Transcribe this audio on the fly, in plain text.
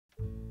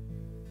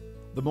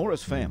The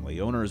Morris family,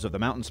 owners of the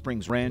Mountain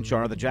Springs Ranch,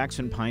 are the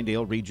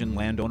Jackson-Pinedale Region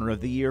Landowner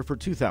of the Year for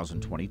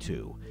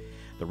 2022.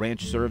 The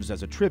ranch serves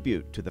as a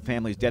tribute to the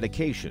family's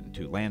dedication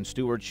to land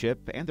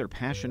stewardship and their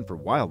passion for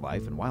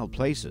wildlife and wild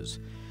places.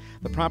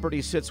 The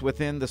property sits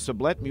within the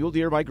Sublette mule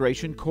deer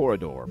migration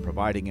corridor,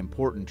 providing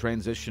important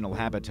transitional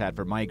habitat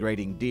for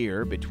migrating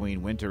deer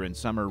between winter and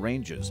summer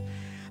ranges.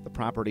 The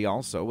property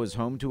also is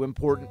home to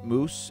important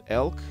moose,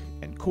 elk,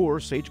 and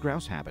core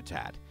sage-grouse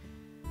habitat.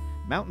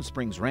 Mountain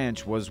Springs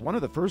Ranch was one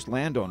of the first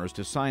landowners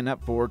to sign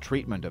up for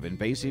treatment of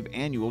invasive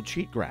annual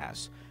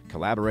cheatgrass,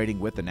 collaborating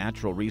with the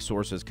Natural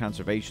Resources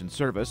Conservation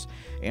Service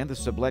and the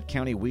Sublette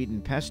County Weed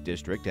and Pest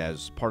District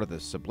as part of the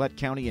Sublette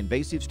County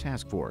Invasives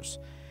Taskforce.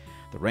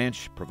 The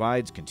ranch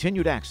provides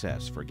continued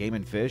access for Game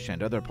and Fish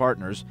and other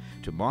partners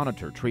to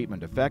monitor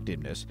treatment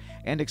effectiveness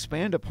and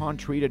expand upon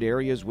treated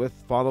areas with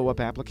follow-up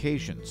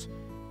applications.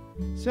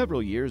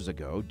 Several years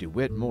ago,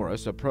 DeWitt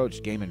Morris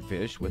approached Game and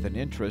Fish with an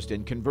interest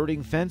in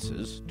converting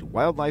fences to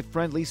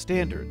wildlife-friendly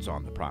standards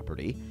on the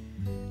property.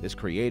 This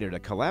created a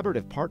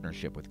collaborative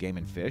partnership with Game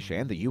and Fish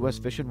and the U.S.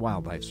 Fish and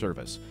Wildlife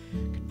Service,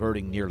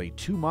 converting nearly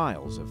 2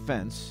 miles of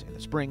fence in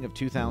the spring of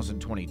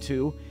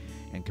 2022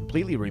 and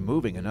completely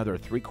removing another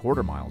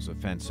 3/4 miles of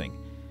fencing.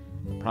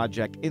 The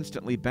project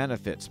instantly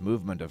benefits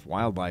movement of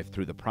wildlife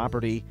through the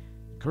property.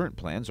 Current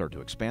plans are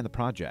to expand the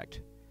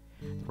project.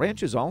 The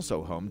ranch is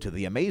also home to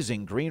the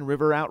amazing Green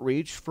River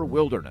Outreach for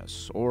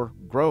Wilderness, or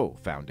GROW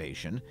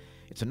Foundation.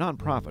 It's a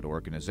nonprofit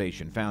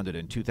organization founded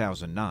in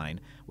 2009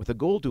 with a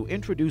goal to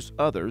introduce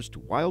others to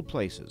wild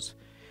places.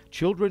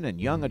 Children and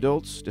young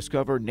adults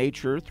discover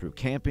nature through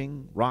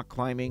camping, rock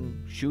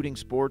climbing, shooting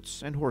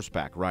sports, and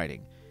horseback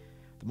riding.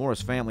 The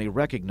Morris family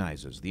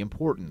recognizes the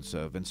importance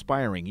of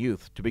inspiring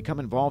youth to become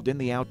involved in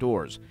the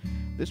outdoors.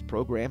 This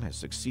program has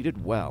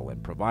succeeded well in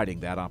providing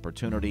that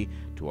opportunity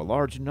to a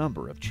large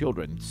number of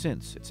children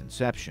since its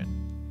inception.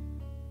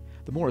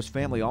 The Morris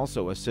family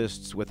also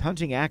assists with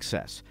hunting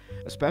access,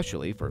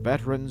 especially for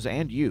veterans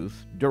and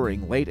youth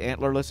during late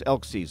antlerless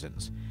elk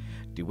seasons.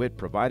 DeWitt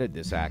provided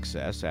this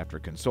access after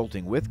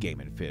consulting with Game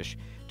and Fish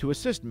to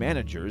assist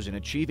managers in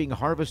achieving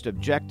harvest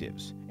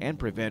objectives and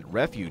prevent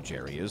refuge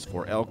areas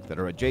for elk that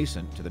are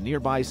adjacent to the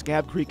nearby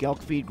Scab Creek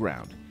Elk Feed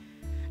Ground.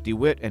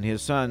 DeWitt and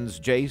his sons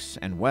Jace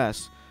and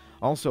Wes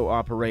also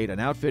operate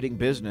an outfitting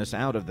business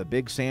out of the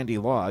Big Sandy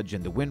Lodge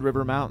in the Wind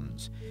River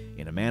Mountains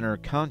in a manner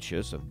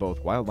conscious of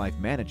both wildlife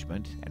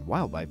management and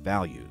wildlife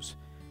values.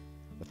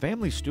 The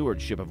family's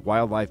stewardship of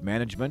wildlife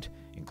management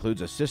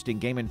includes assisting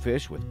Game and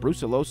Fish with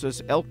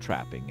brucellosis elk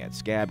trapping at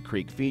Scab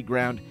Creek Feed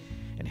Ground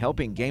and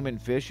helping Game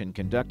and Fish in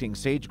conducting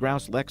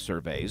sage-grouse lek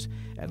surveys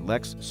at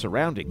leks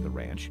surrounding the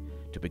ranch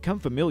to become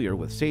familiar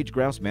with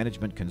sage-grouse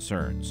management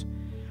concerns.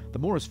 The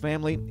Morris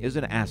family is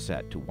an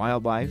asset to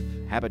wildlife,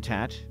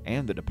 habitat,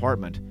 and the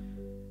department.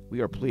 We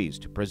are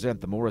pleased to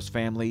present the Morris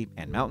family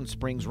and Mountain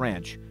Springs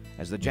Ranch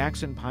as the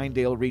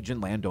Jackson-Pinedale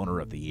Region Landowner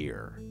of the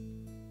Year.